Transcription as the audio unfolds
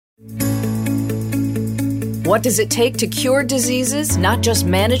What does it take to cure diseases, not just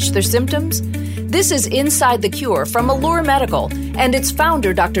manage their symptoms? This is Inside the Cure from Allure Medical and its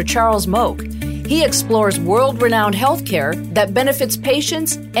founder, Dr. Charles Moak. He explores world-renowned healthcare that benefits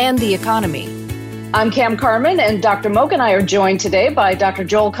patients and the economy. I'm Cam Carmen, and Dr. Moak and I are joined today by Dr.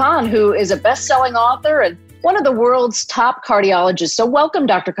 Joel Kahn, who is a best-selling author and one of the world's top cardiologists. So welcome,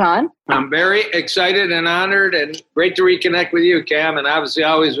 Dr. Kahn. I'm very excited and honored, and great to reconnect with you, Cam, and obviously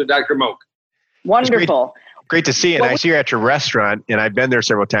always with Dr. Moak. Wonderful. Great to see you. And I see you're at your restaurant, and I've been there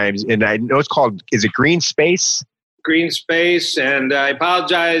several times, and I know it's called, is it Green Space? Green Space, and I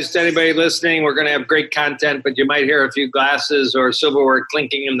apologize to anybody listening. We're going to have great content, but you might hear a few glasses or silverware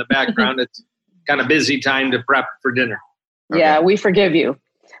clinking in the background. It's kind of busy time to prep for dinner. Yeah, we forgive you.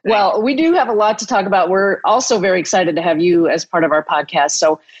 Well, we do have a lot to talk about. We're also very excited to have you as part of our podcast.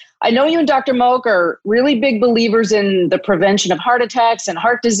 So I know you and Dr. Moak are really big believers in the prevention of heart attacks and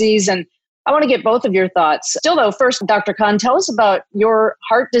heart disease, and I want to get both of your thoughts. Still, though, first, Dr. Kahn, tell us about your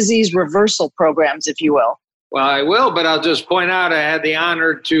heart disease reversal programs, if you will. Well, I will, but I'll just point out I had the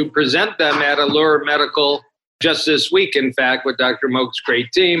honor to present them at Allure Medical just this week, in fact, with Dr. Moak's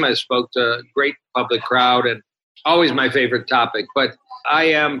great team. I spoke to a great public crowd, and always my favorite topic. But I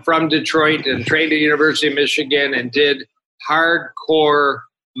am from Detroit and trained at the University of Michigan and did hardcore,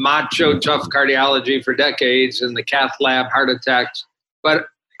 macho, tough cardiology for decades in the cath lab, heart attacks. But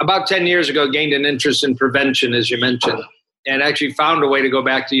about 10 years ago, gained an interest in prevention, as you mentioned, and actually found a way to go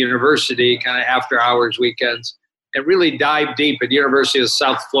back to university, kind of after hours, weekends, and really dive deep at the University of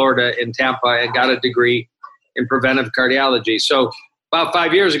South Florida in Tampa and got a degree in preventive cardiology. So about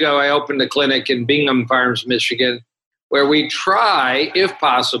 5 years ago, I opened a clinic in Bingham Farms, Michigan, where we try, if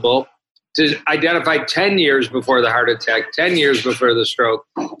possible, to identify 10 years before the heart attack, 10 years before the stroke,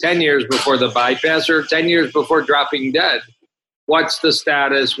 10 years before the bypass, or 10 years before dropping dead. What's the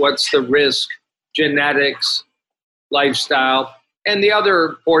status? What's the risk? Genetics, lifestyle. And the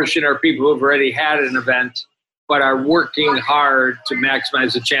other portion are people who've already had an event but are working hard to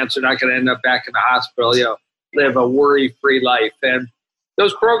maximize the chance they're not going to end up back in the hospital, live a worry-free life. And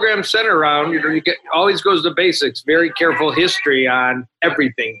those programs center around, always goes to basics, very careful history on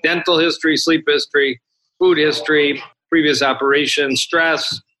everything, dental history, sleep history, food history, previous operations,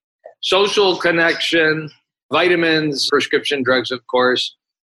 stress, social connection, vitamins, prescription drugs, of course.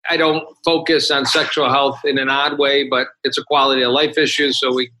 I don't focus on sexual health in an odd way, but it's a quality of life issue,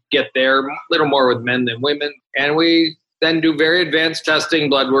 so we get there a little more with men than women. And we then do very advanced testing,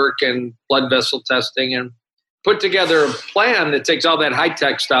 blood work, and blood vessel testing, and put together a plan that takes all that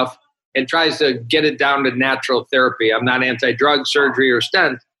high-tech stuff and tries to get it down to natural therapy. I'm not anti-drug, surgery, or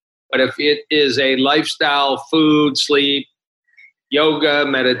stent, but if it is a lifestyle, food, sleep, yoga,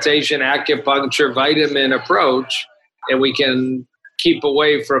 meditation, acupuncture, vitamin approach, and we can keep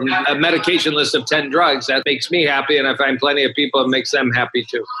away from a medication list of 10 drugs, that makes me happy, and I find plenty of people, it makes them happy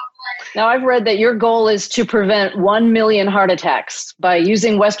too. Now, I've read that your goal is to prevent 1 million heart attacks by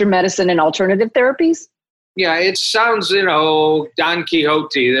using Western medicine and alternative therapies? Yeah, it sounds, Don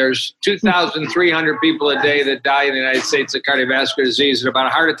Quixote. There's 2,300 people a day that die in the United States of cardiovascular disease and about a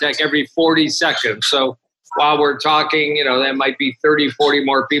heart attack every 40 seconds. So while we're talking, that might be 30, 40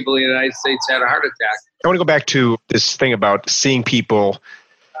 more people in the United States had a heart attack. I want to go back to this thing about seeing people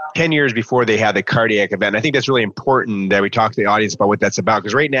 10 years before they had the cardiac event. I think that's really important that we talk to the audience about what that's about.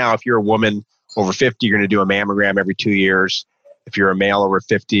 Because right now, if you're a woman over 50, you're going to do a mammogram every 2 years. If you're a male over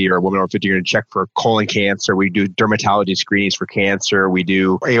 50 or a woman over 50, you're going to check for colon cancer. We do dermatology screenings for cancer. We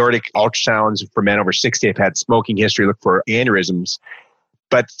do aortic ultrasounds for men over 60. I've had smoking history, look for aneurysms.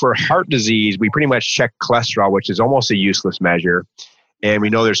 But for heart disease, we pretty much check cholesterol, which is almost a useless measure. And we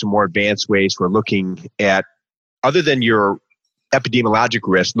know there's some more advanced ways for looking at, other than your epidemiologic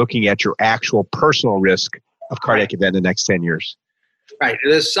risk, looking at your actual personal risk of cardiac event in the next 10 years. Right.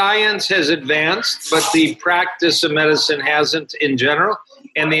 The science has advanced, but the practice of medicine hasn't in general.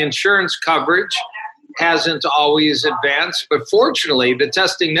 And the insurance coverage hasn't always advanced. But fortunately, the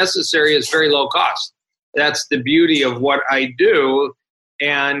testing necessary is very low cost. That's the beauty of what I do.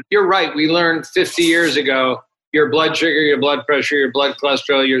 And you're right. We learned 50 years ago, your blood sugar, your blood pressure, your blood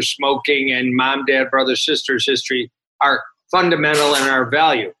cholesterol, your smoking, and mom, dad, brother, sister's history are fundamental and our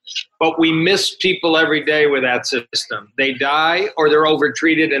value. But we miss people every day with that system. They die or they're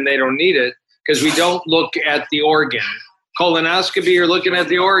overtreated and they don't need it because we don't look at the organ. Colonoscopy, you're looking at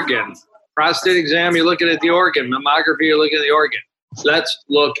the organ. Prostate exam, you're looking at the organ. Mammography, you're looking at the organ. Let's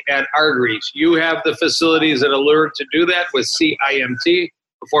look at arteries. You have the facilities at Allure to do that with CIMT,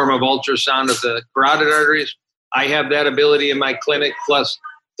 a form of ultrasound of the carotid arteries. I have that ability in my clinic, plus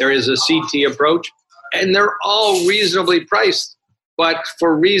there is a CT approach. And they're all reasonably priced. But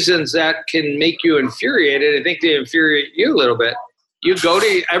for reasons that can make you infuriated, I think they infuriate you a little bit. You go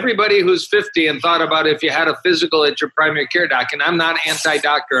to everybody who's 50 and thought about if you had a physical at your primary care doc, and I'm not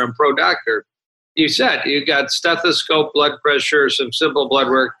anti-doctor, I'm pro-doctor. You said you got stethoscope, blood pressure, some simple blood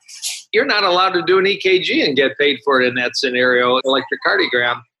work. You're not allowed to do an EKG and get paid for it in that scenario,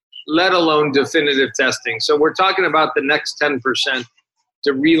 electrocardiogram, let alone definitive testing. So we're talking about the next 10%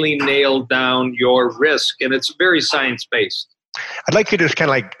 to really nail down your risk, and it's very science-based. I'd like you to just kind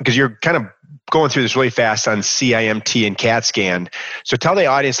of like, because you're kind of going through this really fast on CIMT and CAT scan. So tell the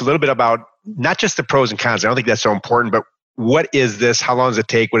audience a little bit about not just the pros and cons. I don't think that's so important, but what is this? How long does it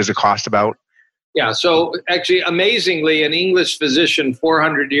take? What does it cost about? Yeah, so actually, amazingly, an English physician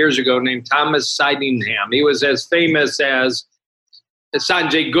 400 years ago named Thomas Sydenham, he was as famous as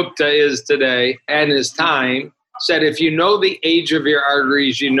Sanjay Gupta is today, and his time, said if you know the age of your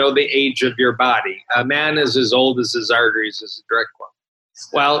arteries, you know the age of your body. A man is as old as his arteries, is a direct quote.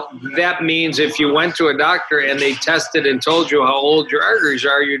 Well, that means if you went to a doctor and they tested and told you how old your arteries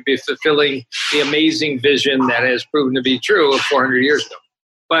are, you'd be fulfilling the amazing vision that has proven to be true of 400 years ago.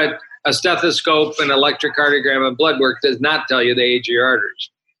 But a stethoscope, an electrocardiogram, and blood work does not tell you the age of your arteries.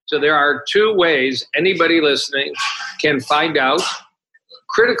 So there are two ways anybody listening can find out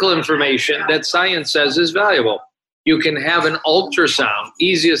critical information that science says is valuable. You can have an ultrasound,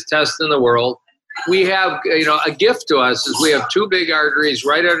 easiest test in the world. We have, a gift to us is we have two big arteries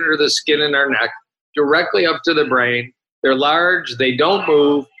right under the skin in our neck, directly up to the brain. They're large, they don't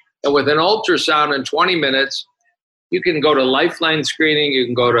move, and with an ultrasound in 20 minutes, you can go to Lifeline screening, you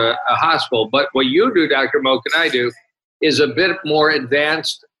can go to a hospital. But what you do, Dr. Moak, and I do, is a bit more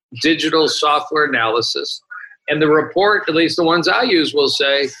advanced digital software analysis. And the report, at least the ones I use, will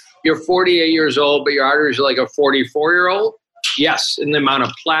say, you're 48 years old, but your arteries are like a 44-year-old. Yes, in the amount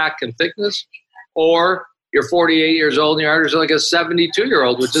of plaque and thickness. Or you're 48 years old and your arteries are like a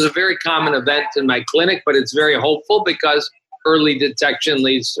 72-year-old, which is a very common event in my clinic, but it's very hopeful because early detection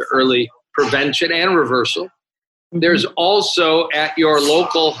leads to early prevention and reversal. There's also at your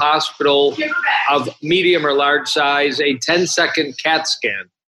local hospital of medium or large size a 10-second CAT scan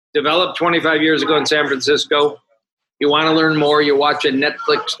developed 25 years ago in San Francisco. You want to learn more, you watch a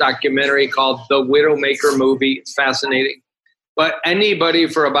Netflix documentary called The Widowmaker Movie. It's fascinating. But anybody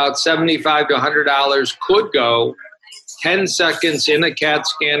for about $75 to $100 could go 10 seconds in a CAT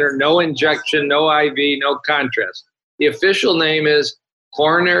scanner, no injection, no IV, no contrast. The official name is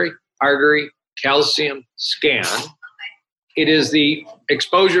coronary artery calcium scan. It is the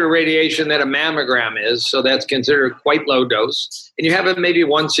exposure to radiation that a mammogram is, so that's considered quite low dose. And you have it maybe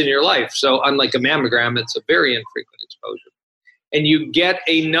once in your life. So unlike a mammogram, it's a very infrequent exposure. And you get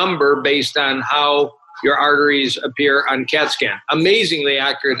a number based on how your arteries appear on CAT scan. Amazingly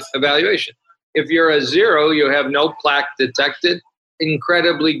accurate evaluation. If you're a 0, you have no plaque detected.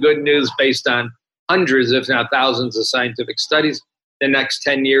 Incredibly good news based on hundreds, if not thousands, of scientific studies. The next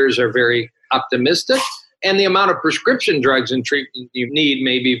 10 years are very optimistic. And the amount of prescription drugs and treatment you need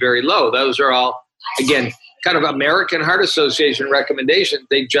may be very low. Those are all, again, kind of American Heart Association recommendations.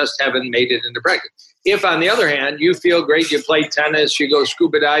 They just haven't made it into practice. If, on the other hand, you feel great, you play tennis, you go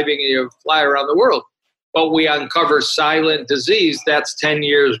scuba diving, and you fly around the world, but we uncover silent disease, that's 10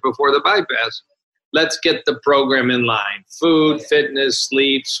 years before the bypass. Let's get the program in line. Food, fitness,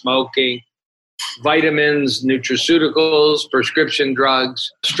 sleep, smoking, vitamins, nutraceuticals, prescription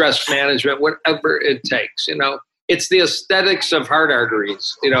drugs, stress management, whatever it takes. It's the aesthetics of heart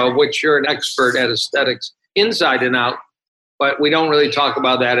arteries, which you're an expert at aesthetics inside and out, but we don't really talk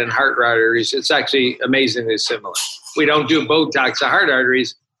about that in heart arteries. It's actually amazingly similar. We don't do Botox of heart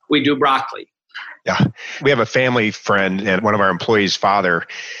arteries. We do broccoli. Yeah. We have a family friend and one of our employees' father,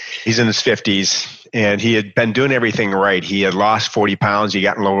 he's in his 50s and he had been doing everything right. He had lost 40 pounds. He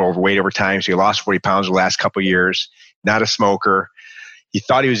got a little overweight over time. So he lost 40 pounds the last couple of years, not a smoker. He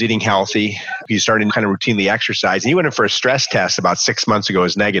thought he was eating healthy. He started kind of routinely exercise. He went in for a stress test about 6 months ago. It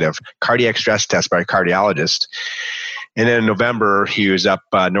was negative, cardiac stress test by a cardiologist. And then in November, he was up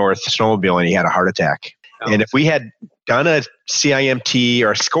north snowmobiling and he had a heart attack. Oh. And if we had done a CIMT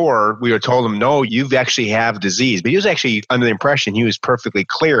or a score, we would have told him, no, you actually have disease. But he was actually under the impression he was perfectly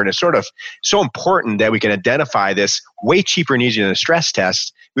clear. And it's sort of so important that we can identify this way cheaper and easier than a stress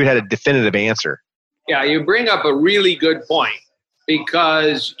test. We would have a definitive answer. Yeah, you bring up a really good point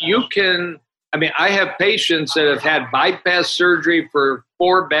because I have patients that have had bypass surgery for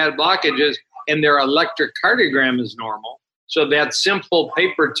 4 bad blockages and their electrocardiogram is normal. So that simple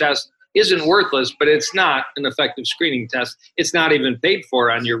paper test isn't worthless, but it's not an effective screening test. It's not even paid for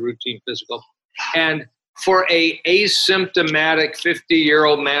on your routine physical. And for a asymptomatic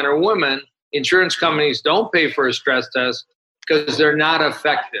 50-year-old man or woman, insurance companies don't pay for a stress test because they're not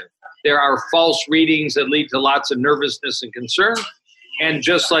effective. There are false readings that lead to lots of nervousness and concern. And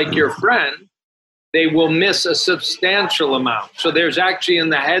just like your friend, they will miss a substantial amount. So there's actually in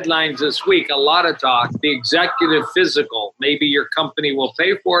the headlines this week a lot of talk, the executive physical. Maybe your company will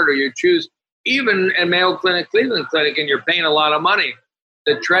pay for it or you choose, even at Mayo Clinic, Cleveland Clinic, and you're paying a lot of money.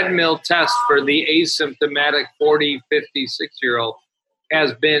 The treadmill test for the asymptomatic 40, 50, 60-year-old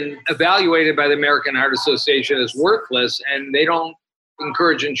has been evaluated by the American Heart Association as worthless, and they don't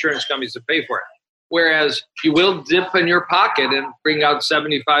encourage insurance companies to pay for it. Whereas you will dip in your pocket and bring out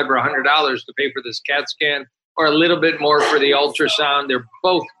 $75 or $100 to pay for this CAT scan or a little bit more for the ultrasound. They're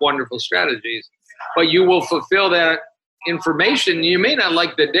both wonderful strategies. But you will fulfill that information. You may not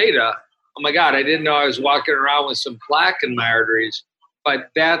like the data. Oh, my God, I didn't know I was walking around with some plaque in my arteries.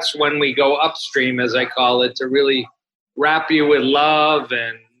 But that's when we go upstream, as I call it, to really wrap you with love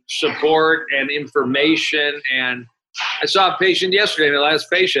and support and information. And I saw a patient yesterday, the last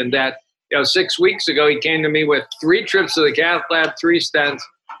patient, that 6 weeks ago, he came to me with 3 trips to the cath lab, 3 stents.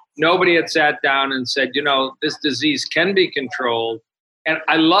 Nobody had sat down and said, this disease can be controlled. And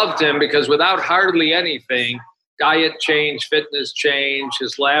I loved him because without hardly anything, diet change, fitness change,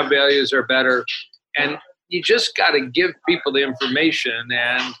 his lab values are better. And you just got to give people the information,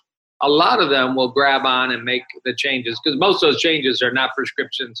 and a lot of them will grab on and make the changes because most of those changes are not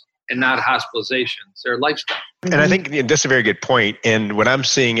prescriptions and not hospitalizations. They're lifestyle. And I think that's a very good point. And what I'm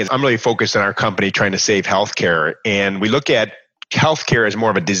seeing is I'm really focused on our company trying to save healthcare. And we look at healthcare as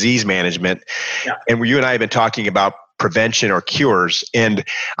more of a disease management. Yeah. And you and I have been talking about prevention or cures. And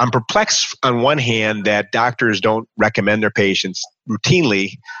I'm perplexed on one hand that doctors don't recommend their patients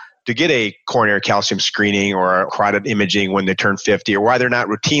routinely to get a coronary calcium screening or a carotid imaging when they turn 50, or why they're not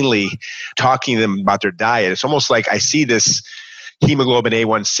routinely talking to them about their diet. It's almost like I see this hemoglobin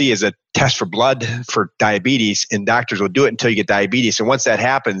A1C as a test for blood for diabetes, and doctors will do it until you get diabetes. And once that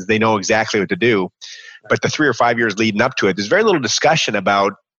happens, they know exactly what to do. But the 3 or 5 years leading up to it, there's very little discussion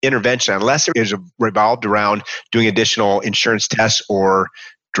about intervention unless it is revolved around doing additional insurance tests or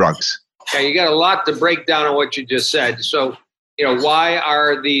drugs. Okay, you got a lot to break down on what you just said. So, why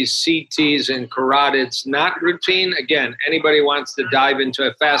are these CTs and carotids not routine? Again, anybody wants to dive into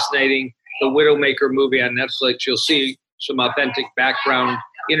a fascinating The Widowmaker movie on Netflix, you'll see some authentic background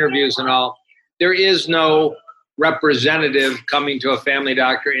interviews and all. There is no representative coming to a family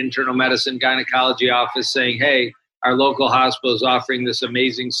doctor, internal medicine, gynecology office saying, hey, our local hospital is offering this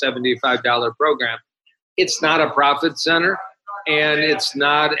amazing $75 program. It's not a profit center, and it's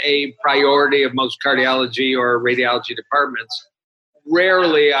not a priority of most cardiology or radiology departments.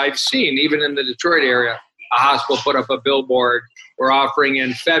 Rarely I've seen, even in the Detroit area, a hospital put up a billboard, we're offering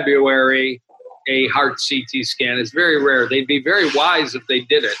in February a heart CT scan. It's very rare. They'd be very wise if they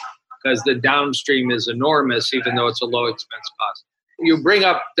did it because the downstream is enormous, even though it's a low expense cost. You bring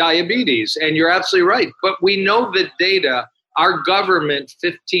up diabetes, and you're absolutely right. But we know the data. Our government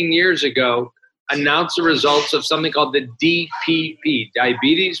 15 years ago announced the results of something called the DPP,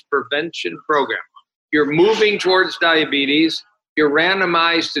 Diabetes Prevention Program. You're moving towards diabetes. You're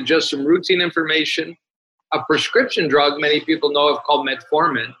randomized to just some routine information, a prescription drug many people know of called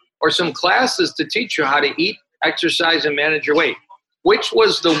metformin, or some classes to teach you how to eat, exercise, and manage your weight. Which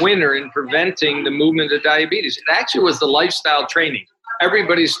was the winner in preventing the movement of diabetes? It actually was the lifestyle training.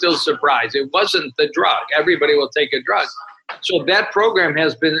 Everybody's still surprised. It wasn't the drug. Everybody will take a drug. So that program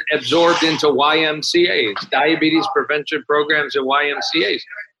has been absorbed into YMCAs, diabetes prevention programs and YMCAs,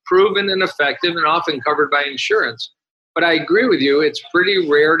 proven and effective and often covered by insurance. But I agree with you, it's pretty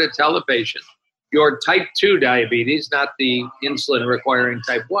rare to tell a patient your type 2 diabetes, not the insulin requiring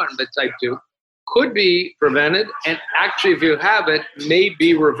type 1, but type 2, could be prevented, and actually if you have it, may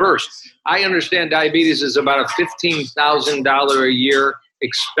be reversed. I understand diabetes is about a $15,000 a year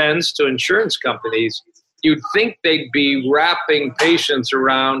expense to insurance companies. You'd think they'd be wrapping patients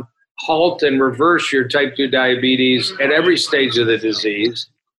around halt and reverse your type 2 diabetes at every stage of the disease,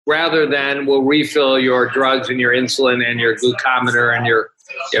 rather than we'll refill your drugs and your insulin and your glucometer and your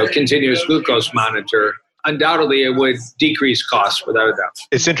continuous glucose monitor. Undoubtedly, it would decrease costs without a doubt.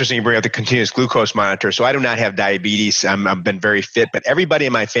 It's interesting you bring up the continuous glucose monitor. So I do not have diabetes. I've been very fit, but everybody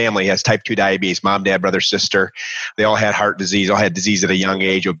in my family has type 2 diabetes. Mom, dad, brother, sister. They all had heart disease, all had disease at a young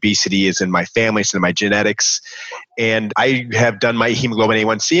age. Obesity is in my family, it's in my genetics. And I have done my hemoglobin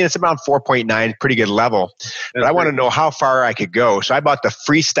A1C, and it's about 4.9, pretty good level. But I want to know how far I could go. So I bought the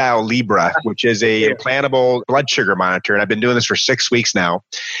Freestyle Libre, which is a implantable blood sugar monitor. And I've been doing this for 6 weeks now.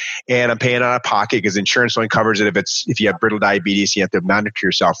 And I'm paying out of pocket because insurance insurance only covers it if you have brittle diabetes, you have to monitor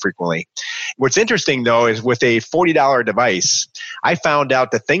yourself frequently. What's interesting though is with a $40 device, I found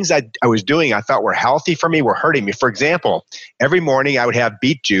out the things I was doing I thought were healthy for me were hurting me. For example, every morning I would have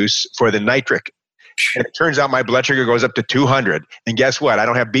beet juice for the nitric. And it turns out my blood sugar goes up to 200. And guess what? I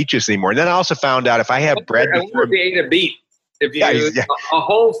don't have beet juice anymore. And then I also found out if I have bread before... If you ate a beet, a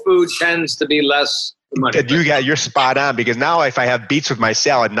whole food tends to be less money. You're spot on, because now if I have beets with my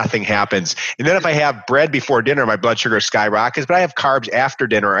salad, nothing happens. And then if I have bread before dinner, my blood sugar skyrockets. But I have carbs after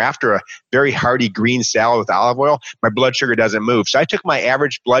dinner or after a very hearty green salad with olive oil, my blood sugar doesn't move. So I took my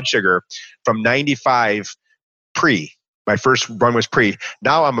average blood sugar from 95 pre. My first run was pre.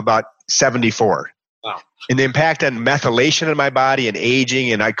 Now I'm about 74. Wow. And the impact on methylation in my body and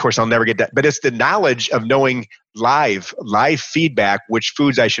aging, and of course I'll never get that, but it's the knowledge of knowing live feedback, which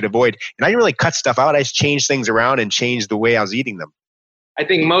foods I should avoid. And I didn't really cut stuff out. I just changed things around and changed the way I was eating them. I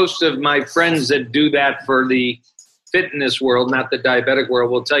think most of my friends that do that for the fitness world, not the diabetic world,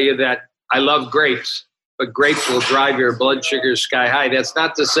 will tell you that I love grapes, but grapes will drive your blood sugar sky high. That's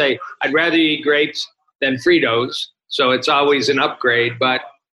not to say I'd rather eat grapes than Fritos. So it's always an upgrade, but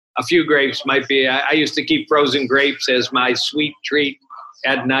a few grapes might be. I used to keep frozen grapes as my sweet treat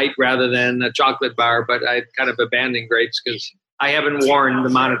at night rather than a chocolate bar, but I kind of abandoned grapes because I haven't worn the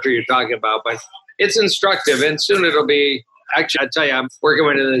monitor you're talking about. But it's instructive, and soon it'll be. Actually, I tell you, I'm working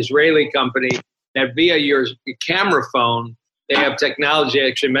with an Israeli company that via your camera phone, they have technology to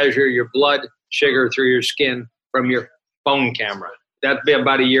actually measure your blood sugar through your skin from your phone camera. That'd be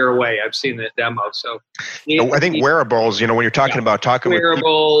about a year away. I've seen the demo. So I think wearables, when you're talking about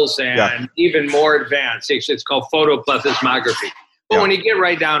wearables and even more advanced, it's called photoplethysmography. But when you get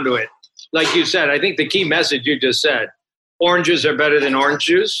right down to it, like you said, I think the key message you just said, oranges are better than orange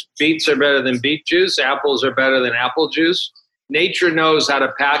juice. Beets are better than beet juice. Apples are better than apple juice. Nature knows how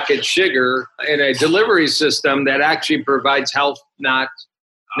to package sugar in a delivery system that actually provides health, not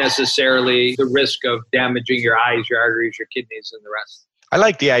necessarily the risk of damaging your eyes, your arteries, your kidneys, and the rest. I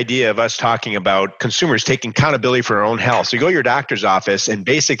like the idea of us talking about consumers taking accountability for their own health. So you go to your doctor's office, and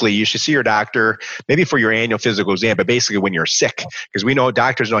basically you should see your doctor maybe for your annual physical exam, but basically when you're sick, because we know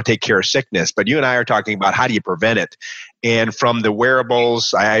doctors don't take care of sickness, but you and I are talking about how do you prevent it. And from the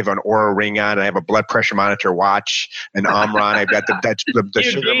wearables, I have an Oura Ring on, and I have a blood pressure monitor watch, an Omron. I've got the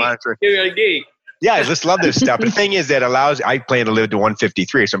sugar monitor. You're a geek. Yeah, I just love this stuff. The thing is that I plan to live to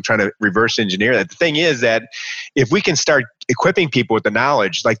 153, so I'm trying to reverse engineer that. The thing is that if we can start equipping people with the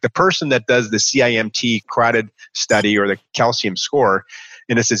knowledge, like the person that does the CIMT carotid study or the calcium score,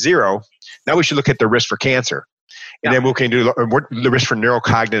 and it's a 0, now we should look at the risk for cancer. And then we can do the risk for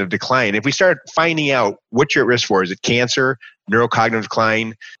neurocognitive decline. If we start finding out what you're at risk for, is it cancer, neurocognitive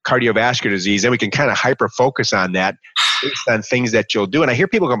decline, cardiovascular disease, then we can kind of hyper-focus on that based on things that you'll do. And I hear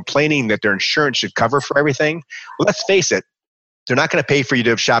people complaining that their insurance should cover for everything. Well, let's face it, they're not going to pay for you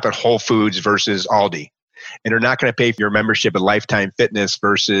to shop at Whole Foods versus Aldi. And they're not going to pay for your membership at Lifetime Fitness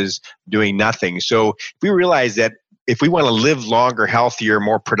versus doing nothing. So if we realize that if we want to live longer, healthier,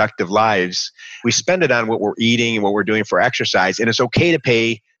 more productive lives, we spend it on what we're eating and what we're doing for exercise. And it's okay to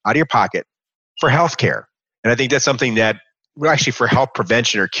pay out of your pocket for healthcare. And I think that's something that we're actually for health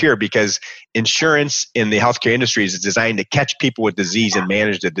prevention or cure, because insurance in the healthcare industry is designed to catch people with disease and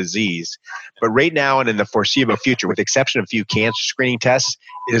manage the disease. But right now and in the foreseeable future, with the exception of a few cancer screening tests,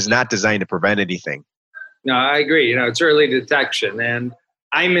 it is not designed to prevent anything. No, I agree. It's early detection. And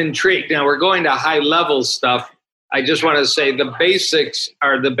I'm intrigued. Now, we're going to high level stuff. I just want to say the basics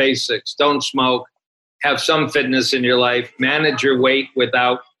are the basics. Don't smoke. Have some fitness in your life. Manage your weight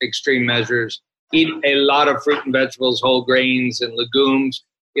without extreme measures. Eat a lot of fruit and vegetables, whole grains and legumes,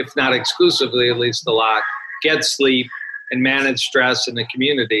 if not exclusively, at least a lot. Get sleep and manage stress in the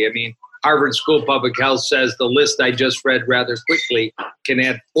community. I mean, Harvard School of Public Health says the list I just read rather quickly can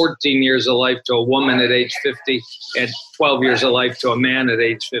add 14 years of life to a woman at age 50 and 12 years of life to a man at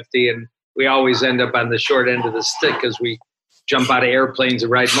age 50. And we always end up on the short end of the stick because we jump out of airplanes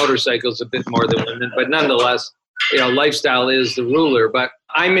and ride motorcycles a bit more than women. But nonetheless, lifestyle is the ruler. But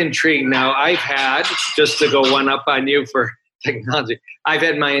I'm intrigued now. I've had, just to go one up on you for technology, I've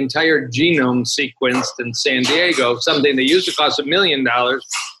had my entire genome sequenced in San Diego, something that used to cost $1 million.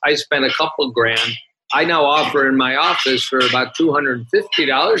 I spent a couple grand. I now offer in my office for about $250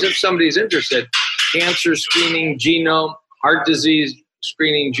 if somebody's interested. Cancer screening genome, heart disease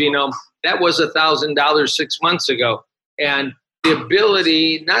screening genome. That was $1,000 6 months ago. And the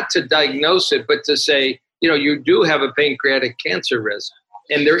ability not to diagnose it, but to say, you do have a pancreatic cancer risk.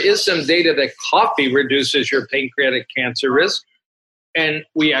 And there is some data that coffee reduces your pancreatic cancer risk. And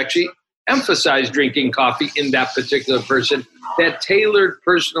we actually emphasize drinking coffee in that particular person. That tailored,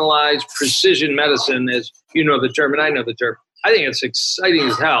 personalized precision medicine, as you know the term and I know the term, I think it's exciting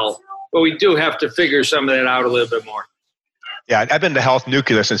as hell, but we do have to figure some of that out a little bit more. Yeah, I've been to Health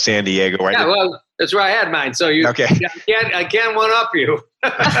Nucleus in San Diego. Yeah, well, that's where I had mine. So okay. I can't one-up you.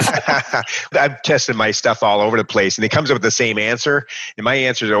 I've tested my stuff all over the place, and it comes up with the same answer. And my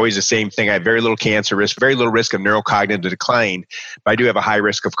answers are always the same thing. I have very little cancer risk, very little risk of neurocognitive decline, but I do have a high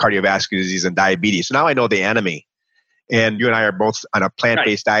risk of cardiovascular disease and diabetes. So now I know the enemy. And you and I are both on a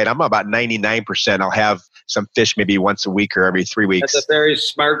plant-based diet. I'm about 99%. I'll have some fish maybe once a week or every 3 weeks. That's a very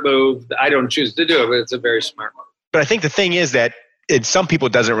smart move. I don't choose to do it, but it's a very smart move. But I think the thing is that some people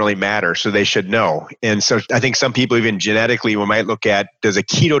it doesn't really matter, so they should know. And so I think some people even genetically we might look at, does a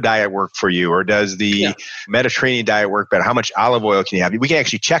keto diet work for you, or does the Mediterranean diet work better? How much olive oil can you have? We can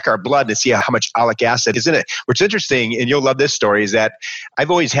actually check our blood to see how much oleic acid is in it. What's interesting, and you'll love this story, is that I've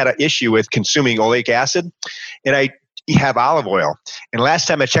always had an issue with consuming oleic acid, and I have olive oil. And last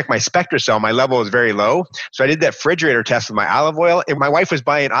time I checked my SpectraCell, my level was very low. So I did that refrigerator test with my olive oil, and my wife was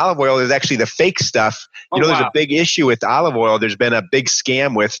buying olive oil. It was actually the fake stuff. There's a big issue with olive oil. There's been a big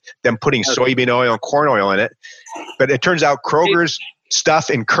scam with them putting soybean oil and corn oil in it. But it turns out Kroger's stuff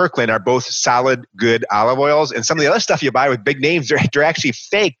and Kirkland are both solid, good olive oils. And some of the other stuff you buy with big names, they're actually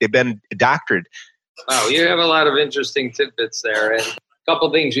fake. They've been doctored. Wow, you have a lot of interesting tidbits there. And a couple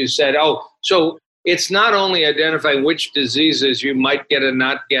things you said. So it's not only identifying which diseases you might get and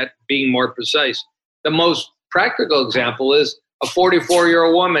not get, being more precise. The most practical example is a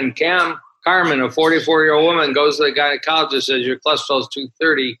 44-year-old woman, Carmen, a 44-year-old woman, goes to the gynecologist, says your cholesterol is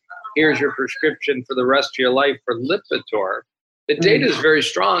 230. Here's your prescription for the rest of your life for Lipitor. The data is very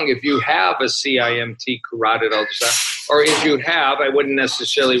strong if you have a CIMT carotid ultrasound, or if you have, I wouldn't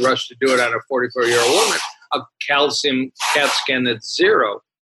necessarily rush to do it on a 44-year-old woman, a calcium CAT scan that's 0.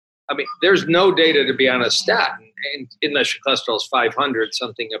 I mean, there's no data to be on a statin unless your cholesterol is 500,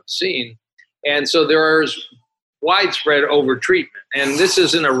 something obscene. And so there is widespread overtreatment. And this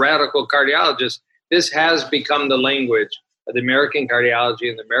isn't a radical cardiologist. This has become the language of the American Cardiology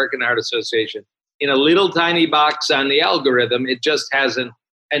and the American Heart Association. In a little tiny box on the algorithm, it just hasn't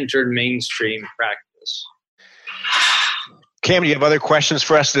entered mainstream practice. Cam, do you have other questions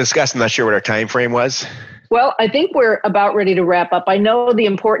for us to discuss? I'm not sure what our time frame was. Well, I think we're about ready to wrap up. I know the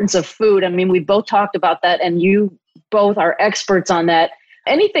importance of food. I mean, we both talked about that, and you both are experts on that.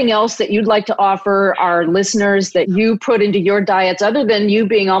 Anything else that you'd like to offer our listeners that you put into your diets other than you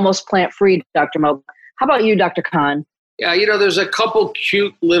being almost plant-free, Dr. Moak? How about you, Dr. Kahn? Yeah, there's a couple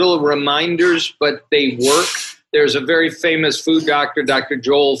cute little reminders, but they work. There's a very famous food doctor, Dr.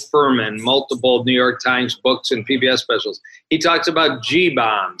 Joel Fuhrman, multiple New York Times books and PBS specials. He talks about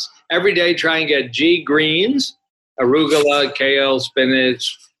G-bombs. Every day try and get G greens, arugula, kale,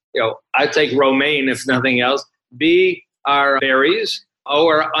 spinach. I take romaine if nothing else. B are berries. O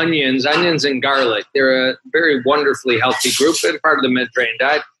are onions and garlic. They're a very wonderfully healthy group and part of the Mediterranean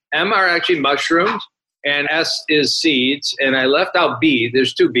diet. M are actually mushrooms. And S is seeds, and I left out B.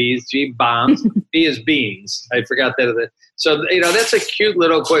 There's 2 B's, G, bombs. B is beans. I forgot that. So, that's a cute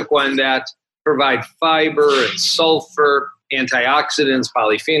little quick one that provide fiber and sulfur, antioxidants,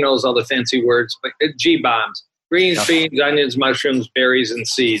 polyphenols, all the fancy words, but G bombs. Greens, beans, onions, mushrooms, berries, and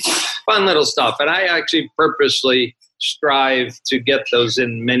seeds. Fun little stuff. And I actually purposely strive to get those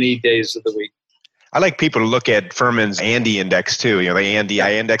in many days of the week. I like people to look at Fuhrman's Andy Index too. The Andy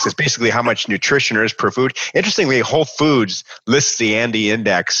Index is basically how much nutrition there is per food. Interestingly, Whole Foods lists the Andy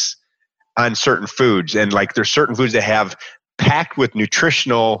Index on certain foods. And there's certain foods that have packed with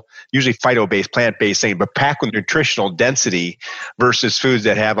nutritional, usually phyto-based, plant-based thing, but packed with nutritional density versus foods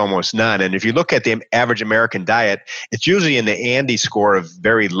that have almost none. And if you look at the average American diet, it's usually in the Andy score of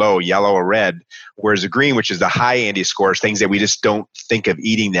very low, yellow or red, whereas the green, which is the high Andy score, is things that we just don't think of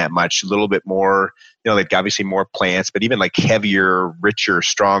eating that much, a little bit more, like obviously more plants, but even heavier, richer,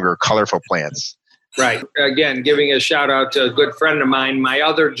 stronger, colorful plants. Right. Again, giving a shout out to a good friend of mine, my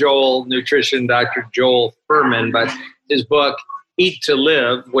other Joel nutrition, Dr. Joel Fuhrman, but his book, Eat to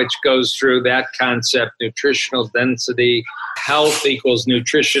Live, which goes through that concept, nutritional density, health equals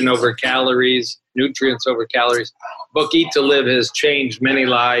nutrition over calories, nutrients over calories. Book Eat to Live has changed many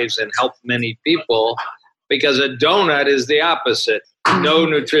lives and helped many people because a donut is the opposite. No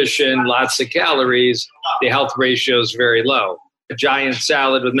nutrition, lots of calories, the health ratio is very low. A giant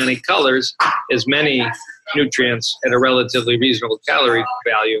salad with many colors is many nutrients at a relatively reasonable calorie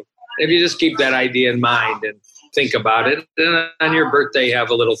value. If you just keep that idea in mind and think about it, then on your birthday, have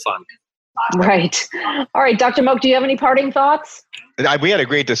a little fun. Right. All right, Dr. Moak, do you have any parting thoughts? We had a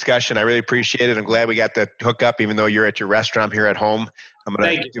great discussion. I really appreciate it. I'm glad we got to hook up, even though you're at your restaurant here at home. I'm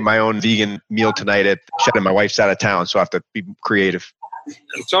going to do my own vegan meal tonight at Shed. My wife's out of town, so I have to be creative.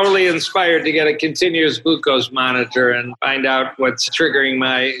 I'm totally inspired to get a continuous glucose monitor and find out what's triggering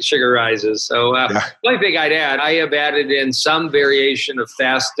my sugar rises. So the only thing I'd add, I have added in some variation of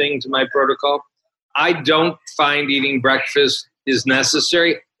fasting to my protocol. I don't find eating breakfast is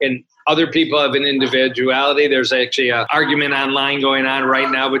necessary, and other people have an individuality. There's actually an argument online going on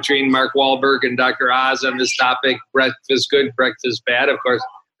right now between Mark Wahlberg and Dr. Oz on this topic, breakfast good, breakfast bad. Of course,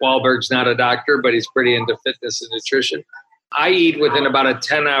 Wahlberg's not a doctor, but he's pretty into fitness and nutrition. I eat within about a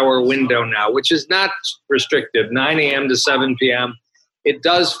 10-hour window now, which is not restrictive, 9 a.m. to 7 p.m. It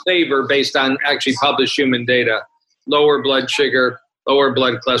does favor, based on actually published human data, lower blood sugar, lower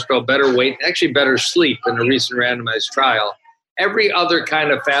blood cholesterol, better weight, actually better sleep in a recent randomized trial. Every other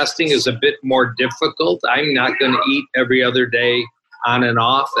kind of fasting is a bit more difficult. I'm not going to eat every other day on and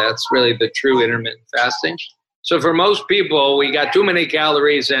off. That's really the true intermittent fasting. So for most people, we got too many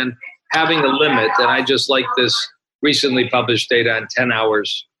calories and having a limit. And I just like this recently published data on 10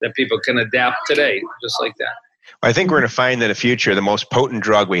 hours that people can adapt today, just like that. I think we're going to find in the future the most potent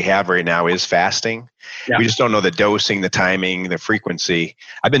drug we have right now is fasting. Yeah. We just don't know the dosing, the timing, the frequency.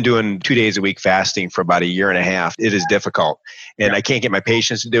 I've been doing 2 days a week fasting for about a year and a half. It is difficult, and I can't get my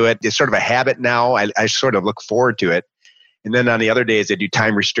patients to do it. It's sort of a habit now. I sort of look forward to it. And then on the other days, I do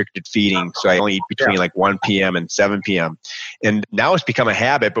time-restricted feeding. So I only eat between like 1 p.m. and 7 p.m. And now it's become a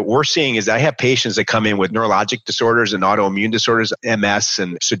habit. But what we're seeing is I have patients that come in with neurologic disorders and autoimmune disorders, MS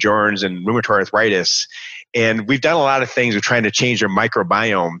and Sjögren's and rheumatoid arthritis. And we've done a lot of things. We're trying to change their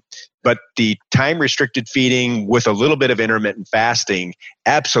microbiome. But the time-restricted feeding with a little bit of intermittent fasting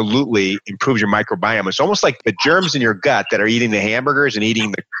absolutely improves your microbiome. It's almost like the germs in your gut that are eating the hamburgers and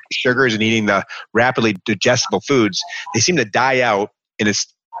eating the sugars and eating the rapidly digestible foods, they seem to die out, and it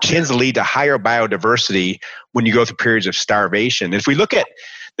tends to lead to higher biodiversity when you go through periods of starvation. If we look at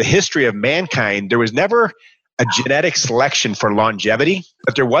the history of mankind, there was never a genetic selection for longevity,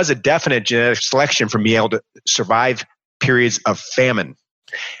 but there was a definite genetic selection for being able to survive periods of famine.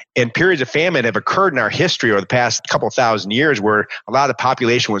 And periods of famine have occurred in our history over the past couple thousand years where a lot of the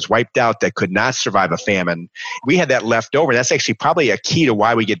population was wiped out that could not survive a famine. We had that left over. That's actually probably a key to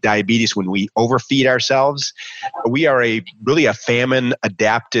why we get diabetes when we overfeed ourselves. We are really a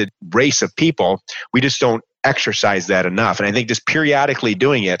famine-adapted race of people. We just don't exercise that enough. And I think just periodically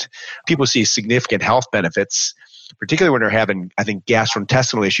doing it, people see significant health benefits, particularly when they're having, I think,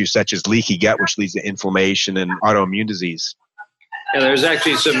 gastrointestinal issues such as leaky gut, which leads to inflammation and autoimmune disease. Yeah, there's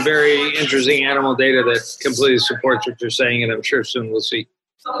actually some very interesting animal data that completely supports what you're saying, and I'm sure soon we'll see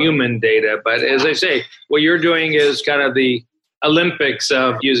human data. But as I say, what you're doing is kind of the Olympics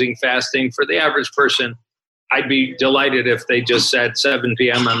of using fasting. For the average person, I'd be delighted if they just said 7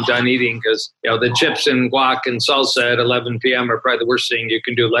 p.m. I'm done eating, because the chips and guac and salsa at 11 p.m. are probably the worst thing you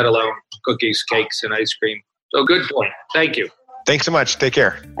can do, let alone cookies, cakes, and ice cream. So good point. Thank you. Thanks so much. Take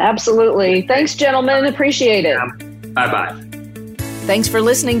care. Absolutely. Thanks, gentlemen. Appreciate it. Bye-bye. Thanks for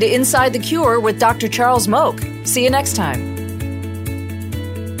listening to Inside the Cure with Dr. Charles Moak. See you next time.